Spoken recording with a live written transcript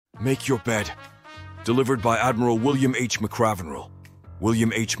Make your bed. Delivered by Admiral William H. McRaven.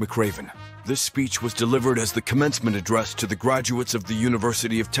 William H. McRaven. This speech was delivered as the commencement address to the graduates of the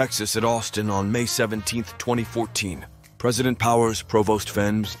University of Texas at Austin on May 17, 2014. President Powers, Provost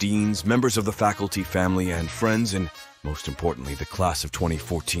Fenns, deans, members of the faculty, family, and friends, and most importantly, the class of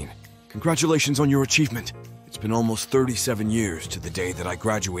 2014. Congratulations on your achievement. It's been almost 37 years to the day that I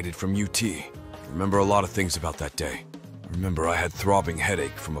graduated from UT. I remember a lot of things about that day. I remember I had throbbing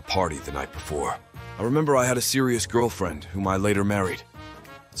headache from a party the night before. I remember I had a serious girlfriend whom I later married.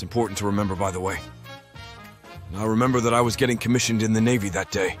 It's important to remember, by the way. And I remember that I was getting commissioned in the Navy that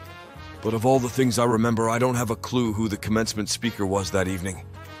day. But of all the things I remember, I don't have a clue who the commencement speaker was that evening.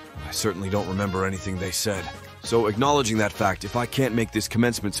 I certainly don't remember anything they said. So acknowledging that fact, if I can't make this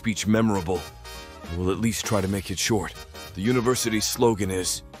commencement speech memorable, I will at least try to make it short. The university's slogan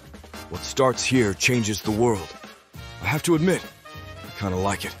is, "What starts here changes the world." I have to admit, I kind of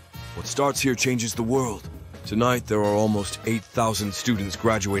like it. What starts here changes the world. Tonight, there are almost 8,000 students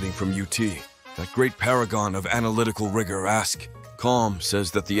graduating from UT. That great paragon of analytical rigor, Ask.com, says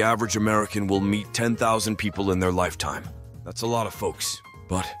that the average American will meet 10,000 people in their lifetime. That's a lot of folks.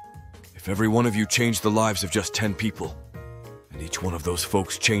 But if every one of you changed the lives of just 10 people, and each one of those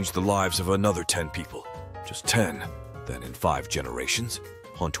folks changed the lives of another 10 people, just 10, then in 5 generations,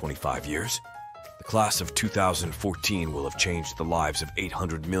 on 25 years, the class of 2014 will have changed the lives of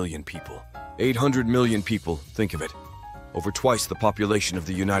 800 million people. 800 million people, think of it. Over twice the population of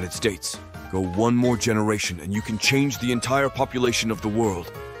the United States. Go one more generation and you can change the entire population of the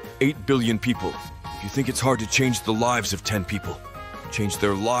world. 8 billion people. If you think it's hard to change the lives of 10 people, change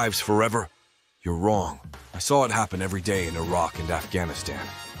their lives forever, you're wrong. I saw it happen every day in Iraq and Afghanistan.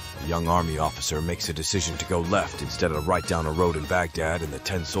 A young army officer makes a decision to go left instead of right down a road in Baghdad, and the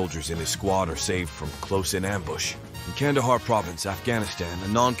 10 soldiers in his squad are saved from close-in ambush. In Kandahar province, Afghanistan, a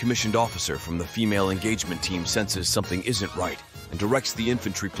non-commissioned officer from the female engagement team senses something isn't right and directs the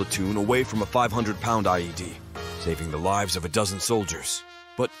infantry platoon away from a 500-pound IED, saving the lives of a dozen soldiers.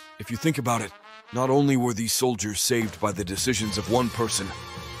 But if you think about it, not only were these soldiers saved by the decisions of one person,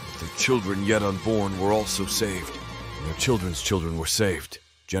 but their children yet unborn were also saved, and their children's children were saved.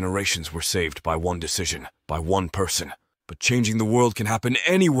 Generations were saved by one decision, by one person. But changing the world can happen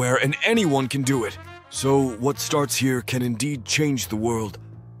anywhere, and anyone can do it. So what starts here can indeed change the world.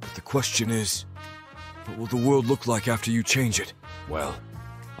 But the question is, what will the world look like after you change it? Well,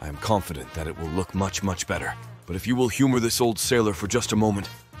 I am confident that it will look much, much better. But if you will humor this old sailor for just a moment,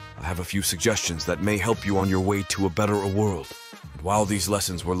 I have a few suggestions that may help you on your way to a better world. And while these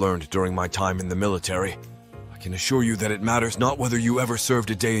lessons were learned during my time in the military, I can assure you that it matters not whether you ever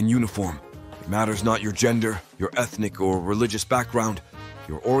served a day in uniform. It matters not your gender, your ethnic or religious background,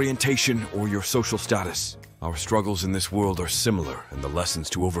 your orientation, or your social status. Our struggles in this world are similar, and the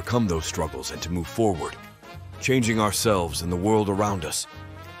lessons to overcome those struggles and to move forward, changing ourselves and the world around us,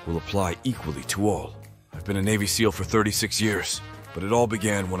 will apply equally to all. I've been a Navy SEAL for 36 years, but it all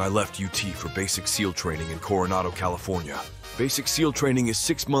began when I left UT for basic SEAL training in Coronado, California. Basic SEAL training is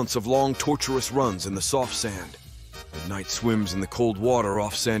 6 months of long, torturous runs in the soft sand, midnight swims in the cold water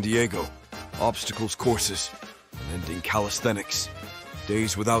off San Diego, obstacles courses, unending calisthenics,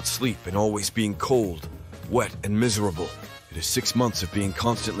 days without sleep and always being cold, wet, and miserable. It is 6 months of being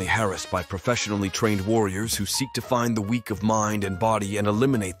constantly harassed by professionally trained warriors who seek to find the weak of mind and body and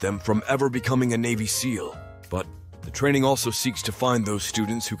eliminate them from ever becoming a Navy SEAL. But the training also seeks to find those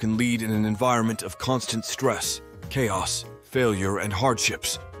students who can lead in an environment of constant stress, chaos, failure, and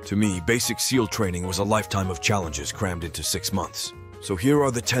hardships. To me, basic SEAL training was a lifetime of challenges crammed into 6 months. So here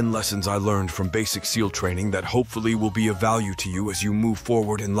are the 10 lessons I learned from basic SEAL training that hopefully will be of value to you as you move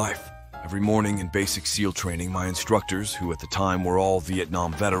forward in life. Every morning in basic SEAL training, my instructors, who at the time were all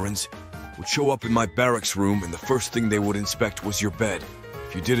Vietnam veterans, would show up in my barracks room, and the first thing they would inspect was your bed.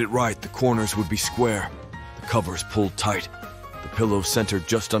 If you did it right, the corners would be square, the covers pulled tight, the pillow centered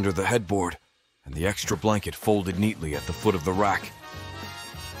just under the headboard, and the extra blanket folded neatly at the foot of the rack.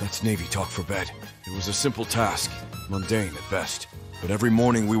 That's Navy talk for bed. It was a simple task, mundane at best, but every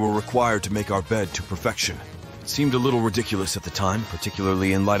morning we were required to make our bed to perfection. It seemed a little ridiculous at the time,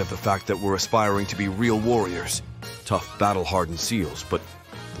 particularly in light of the fact that we're aspiring to be real warriors, tough, battle-hardened SEALs, but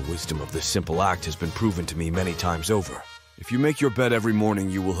the wisdom of this simple act has been proven to me many times over. If you make your bed every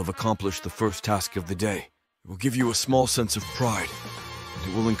morning, you will have accomplished the first task of the day. It will give you a small sense of pride,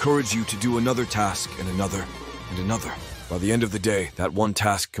 and it will encourage you to do another task and another and another. By the end of the day, that one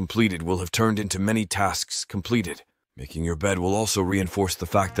task completed will have turned into many tasks completed. Making your bed will also reinforce the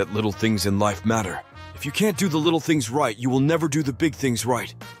fact that little things in life matter. If you can't do the little things right, you will never do the big things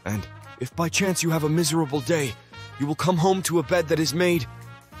right. And if by chance you have a miserable day, you will come home to a bed that is made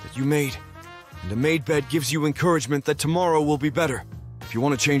that you made. And a made bed gives you encouragement that tomorrow will be better. If you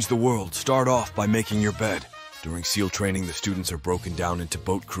want to change the world, start off by making your bed. During SEAL training, the students are broken down into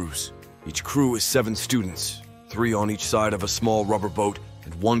boat crews. Each crew is 7 students, 3 on each side of a small rubber boat,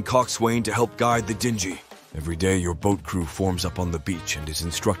 and 1 coxswain to help guide the dinghy. Every day, your boat crew forms up on the beach and is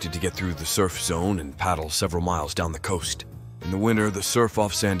instructed to get through the surf zone and paddle several miles down the coast. In the winter, the surf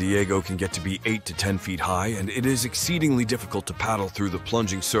off San Diego can get to be 8 to 10 feet high, and it is exceedingly difficult to paddle through the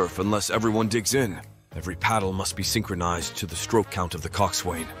plunging surf unless everyone digs in. Every paddle must be synchronized to the stroke count of the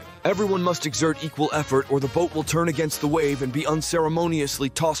coxswain. Everyone must exert equal effort or the boat will turn against the wave and be unceremoniously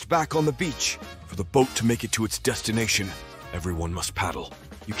tossed back on the beach. For the boat to make it to its destination, everyone must paddle.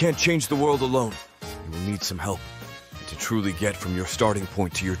 You can't change the world alone. You will need some help. And to truly get from your starting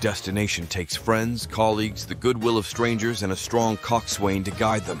point to your destination takes friends, colleagues, the goodwill of strangers, and a strong coxswain to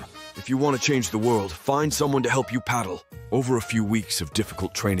guide them. If you want to change the world, find someone to help you paddle. Over a few weeks of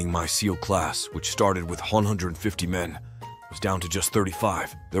difficult training, my SEAL class, which started with 150 men, was down to just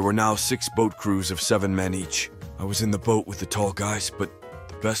 35. There were now 6 boat crews of 7 men each. I was in the boat with the tall guys, but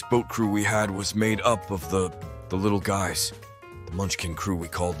the best boat crew we had was made up of the little guys. The Munchkin crew, we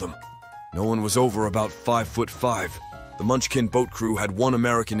called them. No one was over about 5'5". The Munchkin boat crew had 1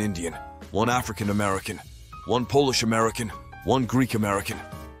 American Indian, 1 African American, 1 Polish American, 1 Greek American,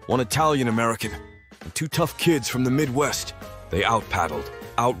 1 Italian American, and 2 tough kids from the Midwest. They out-paddled,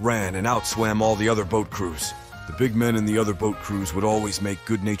 outran, and outswam all the other boat crews. The big men in the other boat crews would always make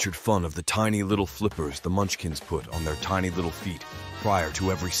good-natured fun of the tiny little flippers the Munchkins put on their tiny little feet prior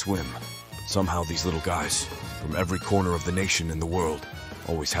to every swim. But somehow these little guys, from every corner of the nation and the world,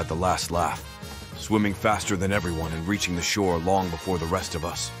 always had the last laugh, swimming faster than everyone and reaching the shore long before the rest of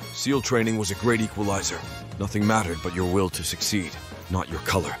us. SEAL training was a great equalizer. Nothing mattered but your will to succeed, not your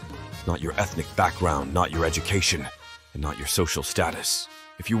color, not your ethnic background, not your education, and not your social status.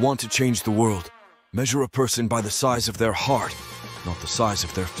 If you want to change the world, measure a person by the size of their heart, not the size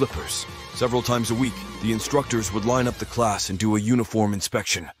of their flippers. Several times a week, the instructors would line up the class and do a uniform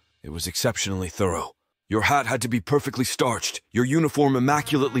inspection. It was exceptionally thorough. Your hat had to be perfectly starched, your uniform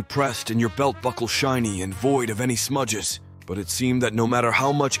immaculately pressed, and your belt buckle shiny and void of any smudges. But it seemed that no matter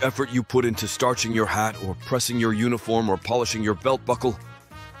how much effort you put into starching your hat or pressing your uniform or polishing your belt buckle,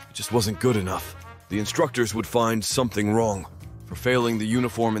 it just wasn't good enough. The instructors would find something wrong. For failing the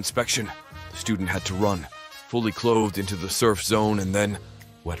uniform inspection, the student had to run, fully clothed into the surf zone and then,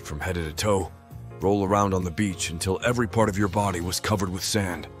 wet from head to toe, roll around on the beach until every part of your body was covered with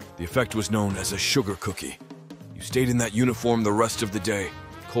sand. The effect was known as a sugar cookie. You stayed in that uniform the rest of the day,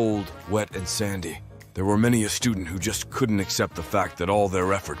 cold, wet, and sandy. There were many a student who just couldn't accept the fact that all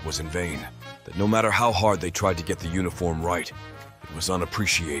their effort was in vain, that no matter how hard they tried to get the uniform right, it was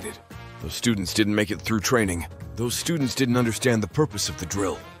unappreciated. Those students didn't make it through training. Those students didn't understand the purpose of the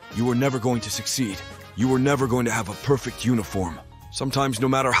drill. You were never going to succeed. You were never going to have a perfect uniform. Sometimes, no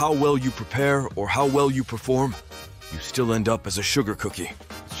matter how well you prepare or how well you perform, you still end up as a sugar cookie.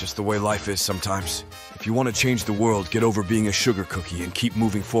 It's just the way life is sometimes. If you want to change the world, get over being a sugar cookie and keep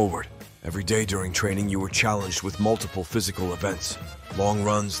moving forward. Every day during training, you were challenged with multiple physical events. Long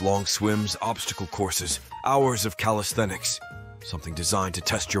runs, long swims, obstacle courses, hours of calisthenics. Something designed to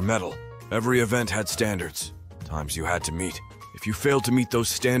test your mettle. Every event had standards, times you had to meet. If you failed to meet those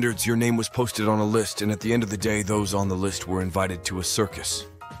standards, your name was posted on a list, and at the end of the day, those on the list were invited to a circus.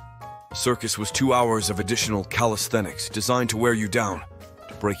 A circus was 2 hours of additional calisthenics designed to wear you down,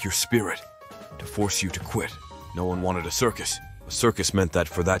 to break your spirit, to force you to quit. No one wanted a circus. A circus meant that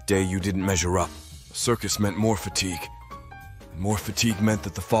for that day you didn't measure up. A circus meant more fatigue. And more fatigue meant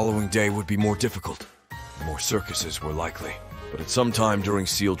that the following day would be more difficult. More circuses were likely. But at some time during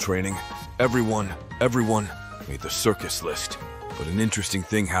SEAL training, everyone made the circus list. But an interesting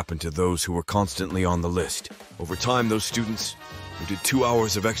thing happened to those who were constantly on the list. Over time, those students who did 2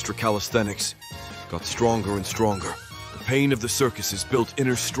 hours of extra calisthenics got stronger and stronger. The pain of the circuses built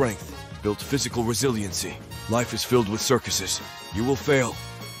inner strength, built physical resiliency. Life is filled with circuses. You will fail.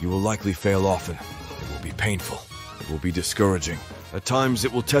 You will likely fail often. It will be painful. It will be discouraging. At times,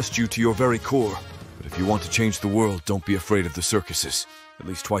 it will test you to your very core. But if you want to change the world, don't be afraid of the circuses. At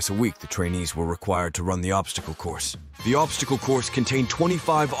least twice a week, the trainees were required to run the obstacle course. The obstacle course contained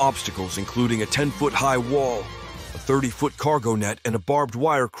 25 obstacles, including a 10-foot-high wall, a 30-foot cargo net, and a barbed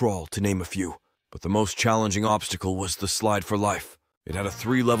wire crawl, to name a few. But the most challenging obstacle was the slide for life. It had a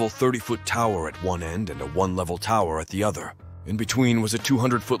 3-level 30-foot tower at one end and a 1-level tower at the other. In between was a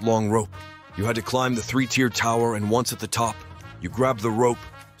 200-foot-long rope. You had to climb the 3-tiered tower, and once at the top, you grabbed the rope,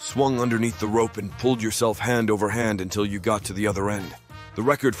 swung underneath the rope, and pulled yourself hand over hand until you got to the other end. The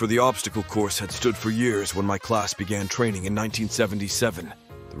record for the obstacle course had stood for years when my class began training in 1977.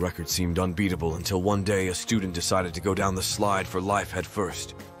 The record seemed unbeatable until one day a student decided to go down the slide for life head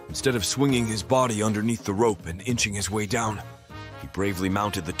first. Instead of swinging his body underneath the rope and inching his way down, he bravely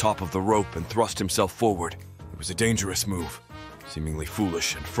mounted the top of the rope and thrust himself forward. It was a dangerous move, seemingly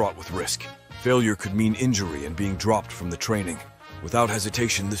foolish and fraught with risk. Failure could mean injury and being dropped from the training. Without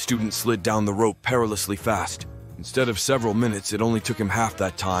hesitation, the student slid down the rope perilously fast. Instead of several minutes, it only took him half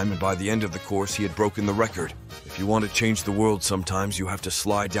that time, and by the end of the course, he had broken the record. If you want to change the world, sometimes you have to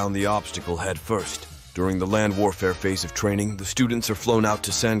slide down the obstacle head first. During the land warfare phase of training, the students are flown out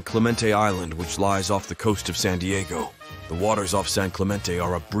to San Clemente Island, which lies off the coast of San Diego. The waters off San Clemente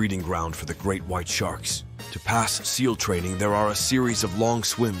are a breeding ground for the great white sharks. To pass SEAL training, there are a series of long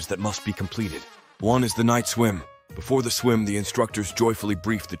swims that must be completed. One is the night swim. Before the swim, the instructors joyfully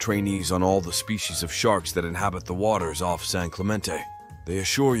brief the trainees on all the species of sharks that inhabit the waters off San Clemente. They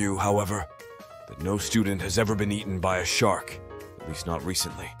assure you, however, that no student has ever been eaten by a shark, at least not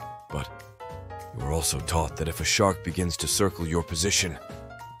recently. But you are also taught that if a shark begins to circle your position,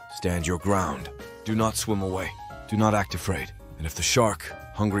 stand your ground. Do not swim away. Do not act afraid. And if the shark,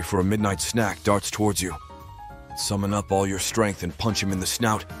 hungry for a midnight snack, darts towards you, summon up all your strength and punch him in the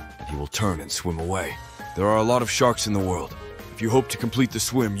snout, and he will turn and swim away. There are a lot of sharks in the world. If you hope to complete the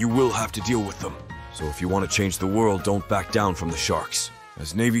swim, you will have to deal with them. So if you want to change the world, don't back down from the sharks.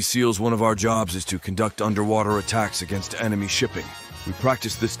 As Navy SEALs, one of our jobs is to conduct underwater attacks against enemy shipping. We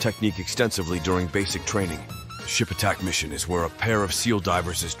practice this technique extensively during basic training. The ship attack mission is where a pair of SEAL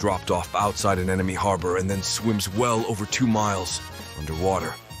divers is dropped off outside an enemy harbor and then swims well over 2 miles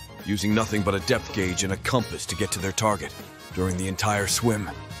underwater, using nothing but a depth gauge and a compass to get to their target. During the entire swim,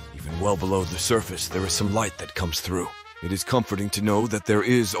 even well below the surface, there is some light that comes through. It is comforting to know that there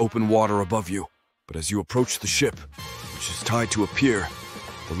is open water above you, but as you approach the ship, which is tied to a pier,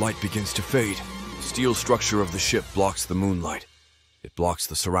 the light begins to fade. The steel structure of the ship blocks the moonlight. It blocks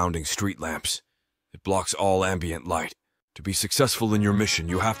the surrounding street lamps. It blocks all ambient light. To be successful in your mission,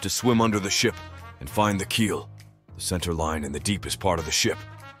 you have to swim under the ship and find the keel, the center line and the deepest part of the ship.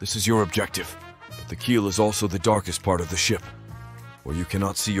 This is your objective, but the keel is also the darkest part of the ship, where you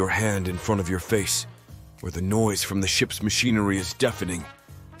cannot see your hand in front of your face, where the noise from the ship's machinery is deafening,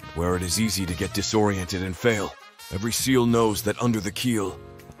 and where it is easy to get disoriented and fail. Every SEAL knows that under the keel,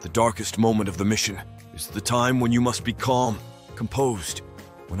 at the darkest moment of the mission, is the time when you must be calm, composed,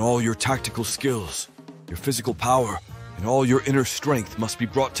 when all your tactical skills, your physical power, and all your inner strength must be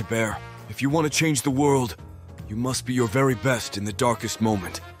brought to bear. If you want to change the world, you must be your very best in the darkest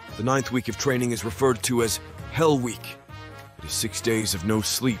moment. The 9th week of training is referred to as Hell Week. It is 6 days of no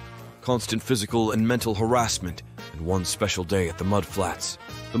sleep, constant physical and mental harassment, and one special day at the mud flats.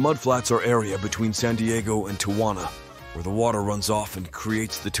 The mud flats are area between San Diego and Tijuana, where the water runs off and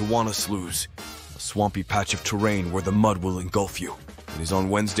creates the Tijuana Sloughs, a swampy patch of terrain where the mud will engulf you. It is on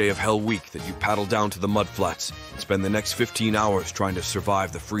Wednesday of Hell Week that you paddle down to the mud flats and spend the next 15 hours trying to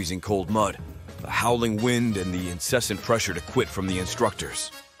survive the freezing cold mud, the howling wind, and the incessant pressure to quit from the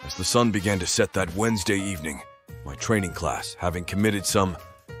instructors. As the sun began to set that Wednesday evening, my training class, having committed some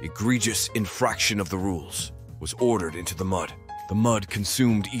egregious infraction of the rules, was ordered into the mud. The mud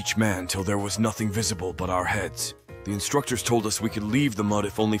consumed each man till there was nothing visible but our heads. The instructors told us we could leave the mud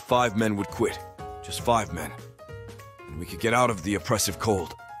if only 5 men would quit. Just 5 men. And we could get out of the oppressive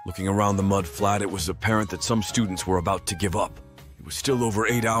cold. Looking around the mud flat, it was apparent that some students were about to give up. It was still over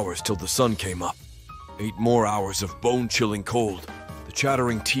 8 hours till the sun came up. 8 more hours of bone-chilling cold. The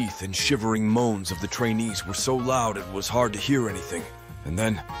chattering teeth and shivering moans of the trainees were so loud it was hard to hear anything. And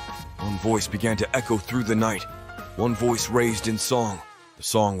then, one voice began to echo through the night. One voice raised in song. The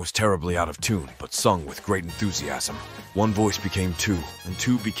song was terribly out of tune, but sung with great enthusiasm. One voice became 2, and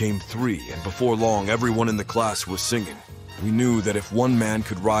 2 became 3, and before long everyone in the class was singing. We knew that if one man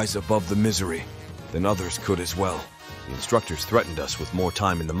could rise above the misery, then others could as well. The instructors threatened us with more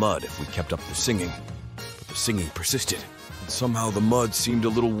time in the mud if we kept up the singing, but the singing persisted, and somehow the mud seemed a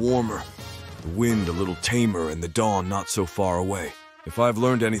little warmer, the wind a little tamer, and the dawn not so far away. If I've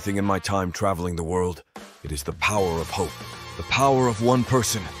learned anything in my time traveling the world, it is the power of hope. The power of one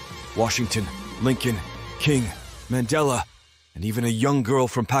person. Washington, Lincoln, King, Mandela, and even a young girl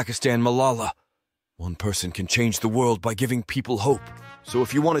from Pakistan, Malala. One person can change the world by giving people hope. So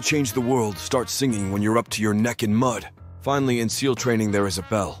if you want to change the world, start singing when you're up to your neck in mud. Finally, in SEAL training there is a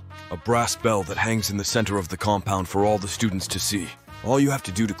bell. A brass bell that hangs in the center of the compound for all the students to see. All you have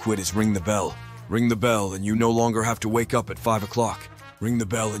to do to quit is ring the bell. Ring the bell and you no longer have to wake up at 5 o'clock. Ring the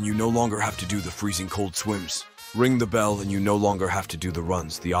bell and you no longer have to do the freezing cold swims. Ring the bell and you no longer have to do the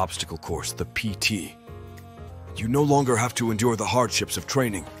runs, the obstacle course, the PT. You no longer have to endure the hardships of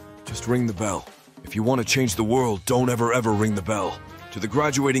training. Just ring the bell. If you want to change the world, don't ever ring the bell. To the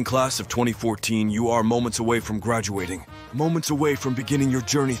graduating class of 2014, you are moments away from graduating, moments away from beginning your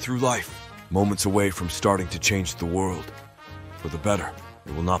journey through life, moments away from starting to change the world. For the better.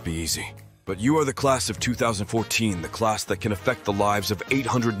 It will not be easy. But you are the class of 2014, the class that can affect the lives of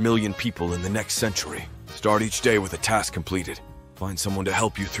 800 million people in the next century. Start each day with a task completed. Find someone to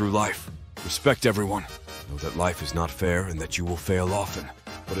help you through life. Respect everyone. Know that life is not fair and that you will fail often.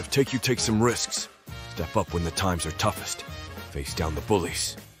 But if you take some risks. Step up when the times are toughest. Face down the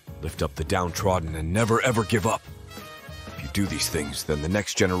bullies. Lift up the downtrodden and never ever give up. If you do these things, then the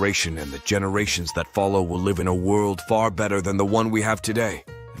next generation and the generations that follow will live in a world far better than the one we have today.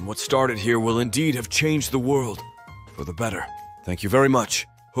 And what started here will indeed have changed the world for the better. Thank you very much.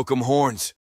 Hook 'em horns.